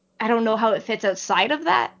I don't know how it fits outside of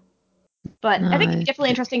that. But I think it'd be No. definitely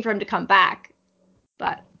interesting for him to come back.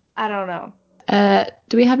 But I don't know.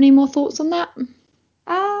 Do we have any more thoughts on that?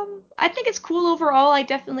 I think it's cool overall. I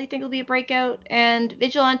definitely think it'll be a breakout, and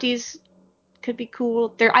Vigilantes could be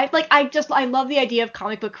cool. I love the idea of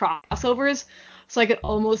comic book crossovers, so I could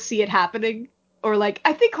almost see it happening. Or like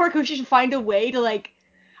I think Horikoshi should find a way to like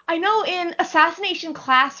I know in Assassination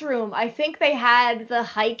Classroom, I think they had the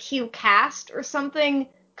Haikyuu cast or something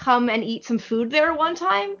come and eat some food there one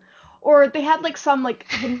time. Or they had like some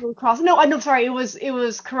like hidden cross. No, sorry, it was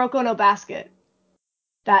Kuroko no Basket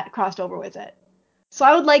that crossed over with it. So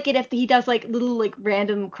I would like it if he does like little like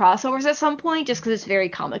random crossovers at some point, just because it's very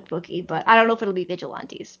comic booky. But I don't know if it'll be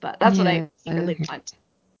Vigilantes, but that's what I secretly want.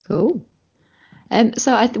 Cool.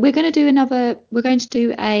 So we're going to do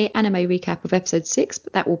a anime recap of episode 6,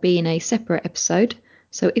 but that will be in a separate episode.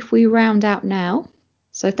 So if we round out now,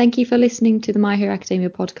 so thank you for listening to the My Hero Academia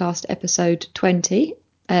podcast, episode 20.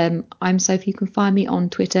 I'm Sophie. You can find me on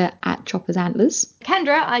Twitter at Chopper's Antlers.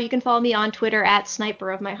 Kendra, you can follow me on Twitter at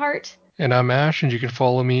Sniper of My Heart. And I'm Ash, and you can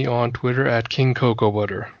follow me on Twitter at King Cocoa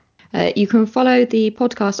Butter. You can follow the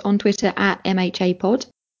podcast on Twitter at MHA Pod.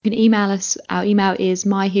 You can email us. Our email is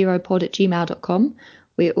myheropod@gmail.com.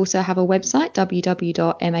 We also have a website,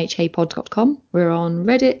 www.mhapod.com. We're on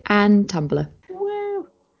Reddit and Tumblr. Woo!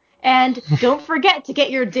 And don't forget to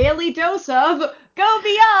get your daily dose of Go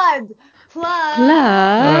Beyond!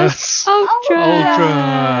 Plus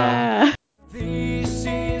Ultra! This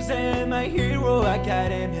is My Hero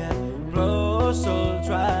Academia Plus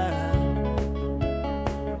Ultra.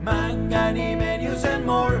 Manga, anime, news, and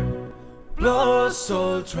more. Plus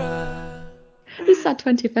Ultra. This is our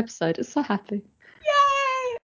 20th episode. It's so happy.